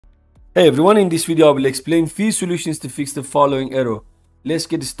Hey everyone, in this video I will explain few solutions to fix the following error. Let's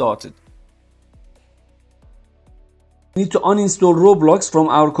get started. We need to uninstall Roblox from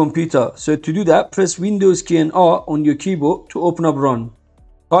our computer. So to do that, press Windows key and R on your keyboard to open up Run.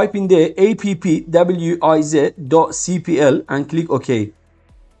 Type in there appwiz.cpl and click OK.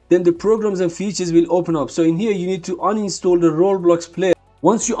 Then the programs and features will open up. So in here you need to uninstall the Roblox player.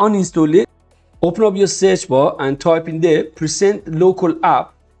 Once you uninstall it, open up your search bar and type in there % local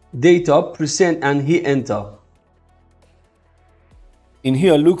app data % and hit enter. In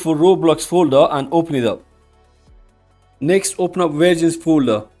here look for Roblox folder and open it up. Next open up versions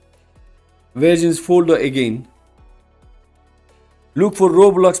folder. Versions folder again. Look for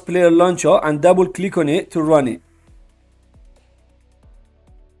Roblox player launcher and double click on it to run it.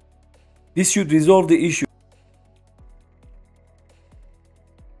 This should resolve the issue.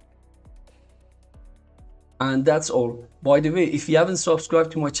 And that's all. By the way, if you haven't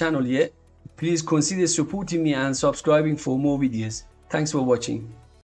subscribed to my channel yet, please consider supporting me and subscribing for more videos. Thanks for watching.